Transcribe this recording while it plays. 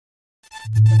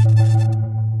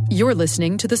You're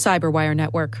listening to the Cyberwire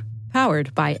Network,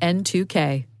 powered by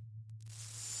N2K.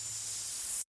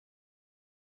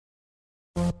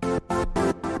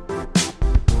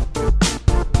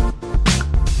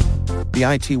 The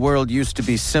IT world used to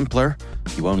be simpler.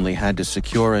 You only had to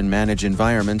secure and manage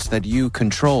environments that you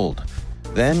controlled.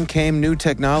 Then came new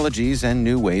technologies and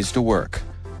new ways to work.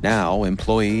 Now,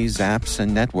 employees, apps,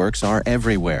 and networks are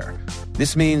everywhere.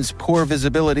 This means poor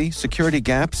visibility, security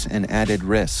gaps, and added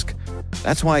risk.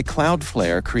 That's why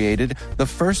Cloudflare created the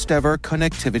first-ever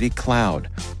connectivity cloud.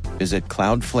 Visit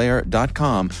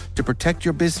cloudflare.com to protect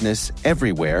your business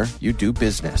everywhere you do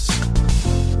business.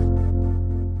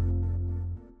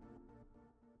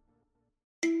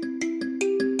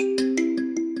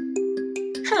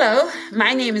 Hello,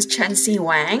 my name is Chenxi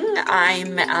Wang.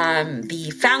 I'm the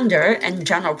founder and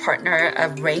general partner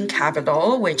of Rain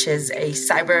Capital, which is a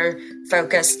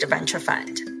cyber-focused venture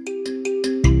fund.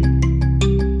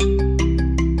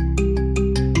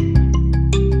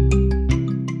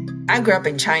 I grew up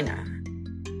in China,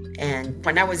 and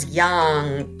when I was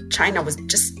young, China was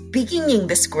just beginning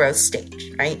this growth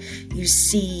stage, right? You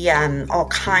see all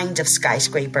kinds of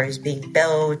skyscrapers being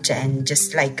built, and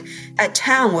just like a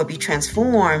town will be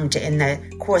transformed in the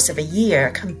course of a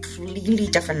year, completely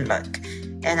different look.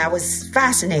 And I was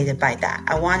fascinated by that.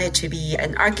 I wanted to be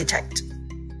an architect.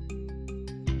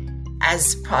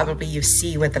 As probably you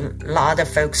see with a lot of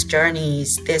folks'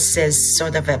 journeys, this is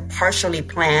sort of a partially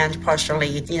planned,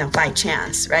 partially, by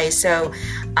chance, right? So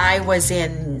I was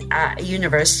in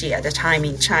university at the time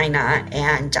in China,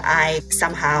 and I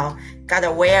somehow got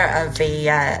aware of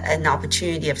an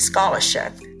opportunity of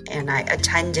scholarship. And I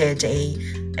attended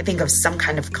some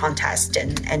kind of contest,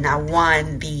 and I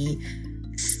won the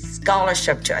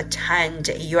scholarship to attend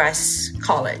a U.S.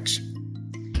 college.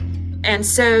 And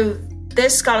so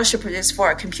this scholarship is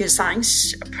for a computer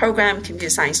science program, computer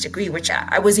science degree, which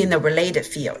I was in a related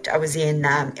field. I was in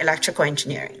electrical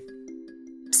engineering.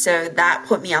 So that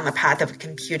put me on the path of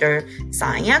computer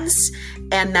science.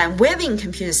 And then within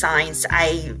computer science,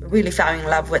 I really fell in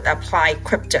love with applied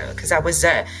crypto because I was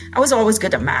always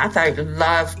good at math. I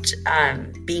loved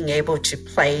being able to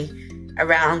play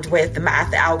around with the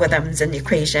math algorithms and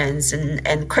equations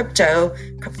and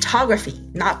cryptography,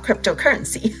 not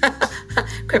cryptocurrency.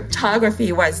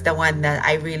 Cryptography was the one that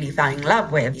I really fell in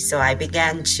love with. So I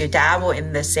began to dabble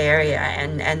in this area,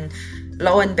 and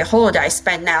lo and behold, I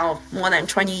spent now more than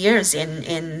 20 years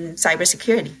in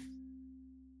cybersecurity.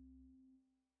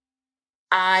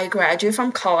 I graduated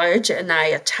from college and I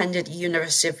attended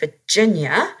University of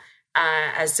Virginia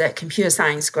as a computer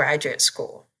science graduate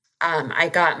school. I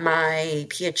got my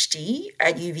PhD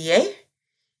at UVA,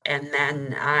 and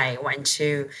then I went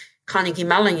to Carnegie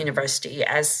Mellon University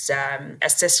as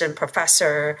assistant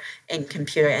professor in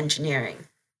computer engineering.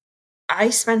 I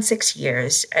spent 6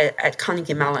 years at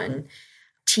Carnegie Mellon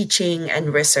teaching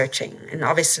and researching, and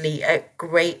obviously a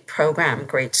great program,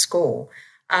 great school.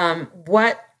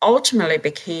 What ultimately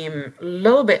became a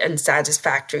little bit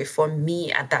unsatisfactory for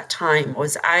me at that time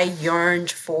was I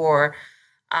yearned for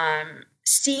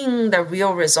seeing the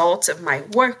real results of my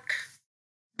work.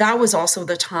 That was also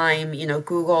the time,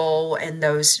 Google and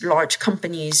those large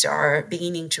companies are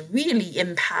beginning to really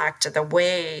impact the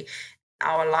way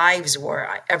our lives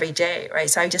were every day, right?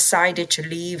 So I decided to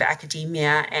leave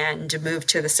academia and move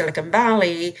to the Silicon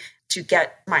Valley to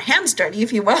get my hands dirty,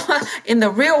 if you will, in the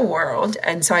real world.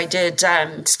 And so I did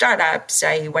startups.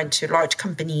 I went to large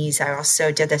companies. I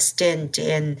also did a stint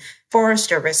in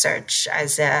Forrester Research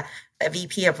as a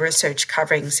VP of research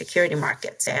covering security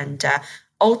markets, and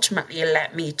ultimately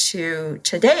led me to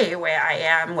today where I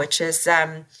am, which is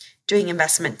doing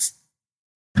investments.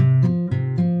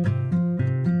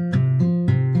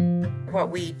 What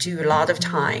we do a lot of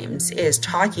times is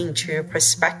talking to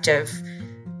prospective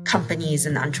companies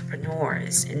and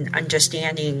entrepreneurs and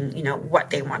understanding, what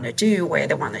they want to do, where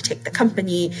they want to take the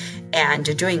company,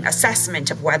 and doing assessment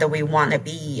of whether we want to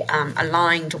be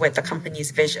aligned with the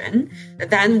company's vision.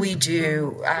 Then we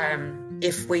do,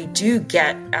 if we do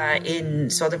get in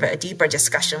sort of a deeper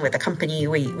discussion with the company,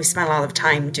 we spend a lot of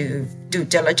time do due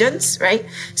diligence, right?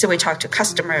 So we talk to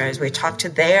customers, we talk to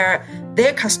their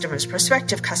customers,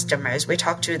 prospective customers, we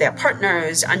talk to their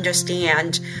partners,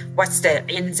 understand what's the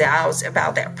ins and outs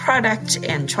about their product,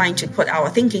 and trying to put our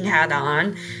thinking hat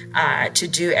on to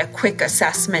do a quick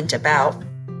assessment about,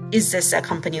 is this a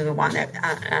company we want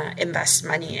to invest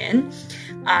money in?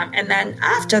 And then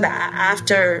after that,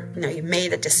 after you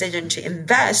made a decision to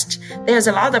invest, there's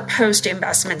a lot of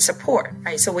post-investment support,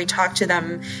 right? So we talk to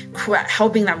them,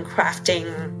 helping them crafting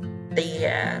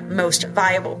the most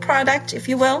viable product, if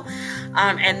you will,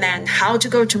 and then how to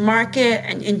go to market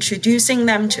and introducing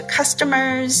them to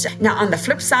customers. Now, on the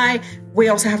flip side, we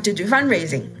also have to do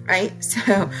fundraising, right?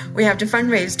 So we have to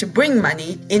fundraise to bring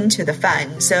money into the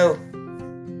fund. So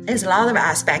there's a lot of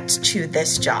aspects to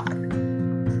this job.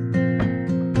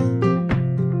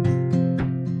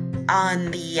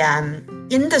 On the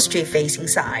industry-facing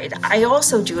side, I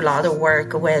also do a lot of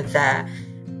work with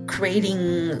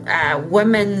creating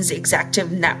women's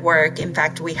executive network. In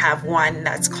fact, we have one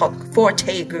that's called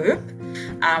Forte Group.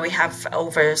 We have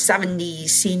over 70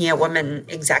 senior women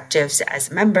executives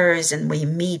as members, and we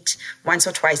meet once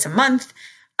or twice a month.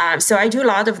 So I do a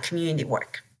lot of community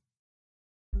work.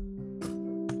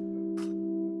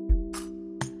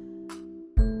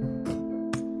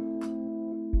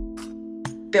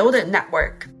 Build a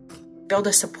network, build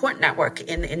a support network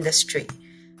in the industry.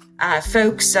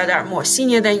 Folks that are more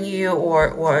senior than you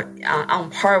or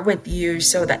on par with you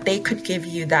so that they could give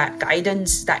you that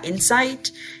guidance, that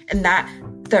insight, and that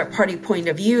third-party point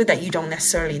of view that you don't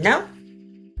necessarily know.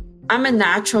 I'm a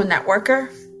natural networker.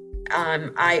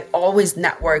 I always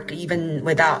network even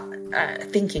without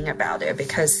thinking about it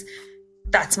because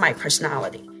that's my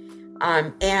personality.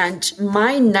 And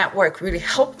my network really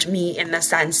helped me in the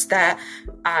sense that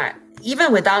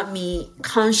even without me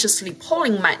consciously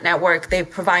pulling my network, they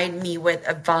provide me with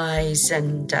advice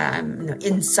and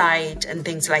insight and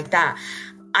things like that.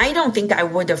 I don't think I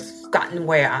would have gotten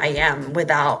where I am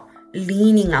without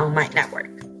leaning on my network.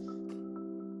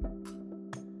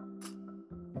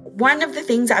 One of the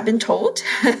things I've been told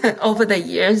over the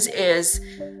years is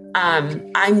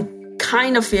I'm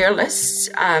kind of fearless.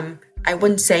 I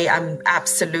wouldn't say I'm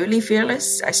absolutely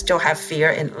fearless. I still have fear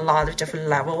in a lot of different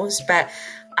levels, but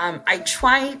I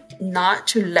try not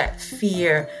to let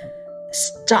fear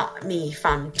stop me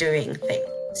from doing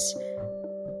things.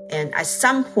 And at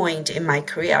some point in my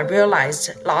career, I realized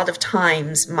a lot of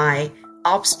times my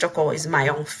obstacle is my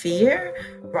own fear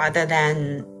rather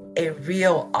than a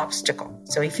real obstacle.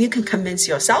 So if you can convince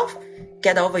yourself,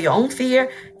 get over your own fear,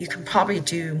 you can probably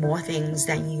do more things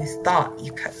than you thought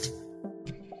you could.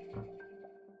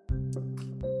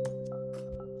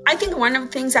 I think one of the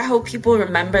things I hope people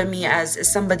remember me as is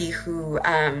somebody who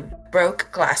broke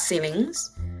glass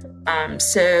ceilings.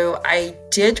 So I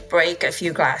did break a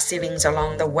few glass ceilings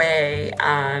along the way.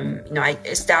 I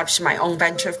established my own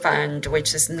venture fund,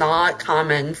 which is not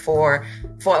common for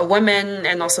a woman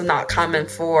and also not common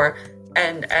for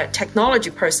a technology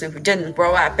person who didn't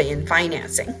grow up in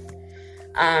financing.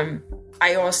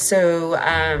 I also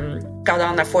got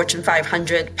on the Fortune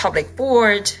 500 public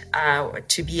board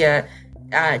to be a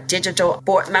digital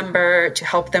board member to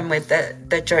help them with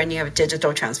the journey of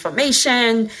digital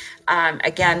transformation.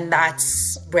 Again,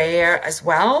 that's rare as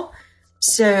well.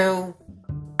 So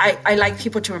I like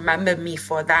people to remember me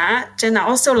for that. And I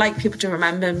also like people to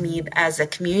remember me as a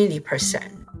community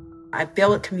person. I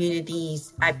build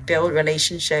communities, I build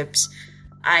relationships,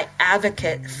 I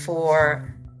advocate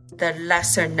for the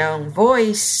lesser known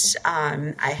voice.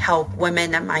 I help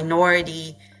women and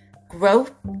minority grow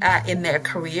in their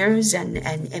careers and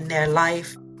in their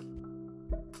life.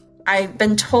 I've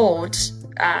been told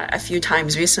a few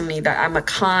times recently that I'm a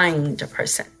kind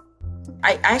person.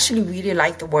 I actually really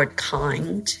like the word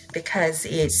kind because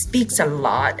it speaks a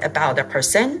lot about a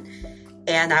person.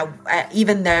 And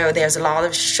even though there's a lot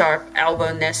of sharp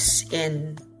elbowness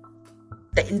in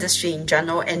the industry in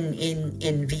general and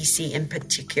in VC in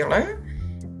particular,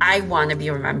 I want to be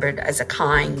remembered as a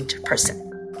kind person.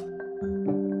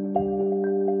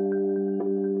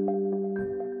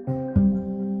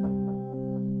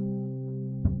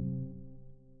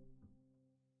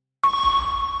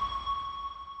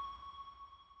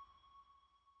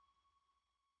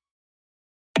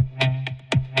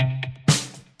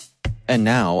 And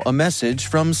now, a message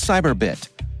from Cyberbit.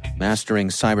 Mastering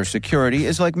cybersecurity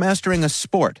is like mastering a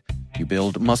sport. You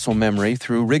build muscle memory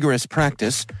through rigorous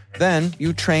practice, then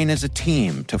you train as a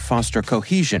team to foster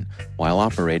cohesion while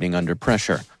operating under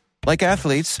pressure. Like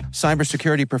athletes,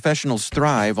 cybersecurity professionals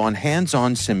thrive on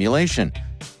hands-on simulation.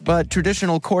 But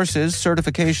traditional courses,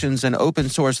 certifications, and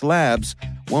open-source labs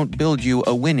won't build you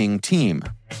a winning team.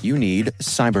 You need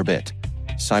Cyberbit.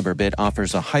 Cyberbit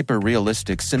offers a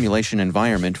hyper-realistic simulation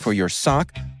environment for your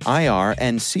SOC, IR,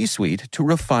 and C-suite to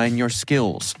refine your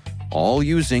skills, all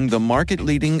using the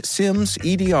market-leading SIMs,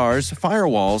 EDRs,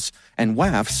 firewalls, and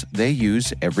WAFs they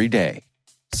use every day.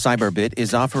 Cyberbit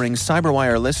is offering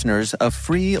CyberWire listeners a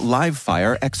free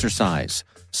live-fire exercise.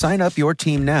 Sign up your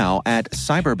team now at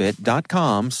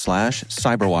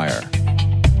cyberbit.com/cyberwire.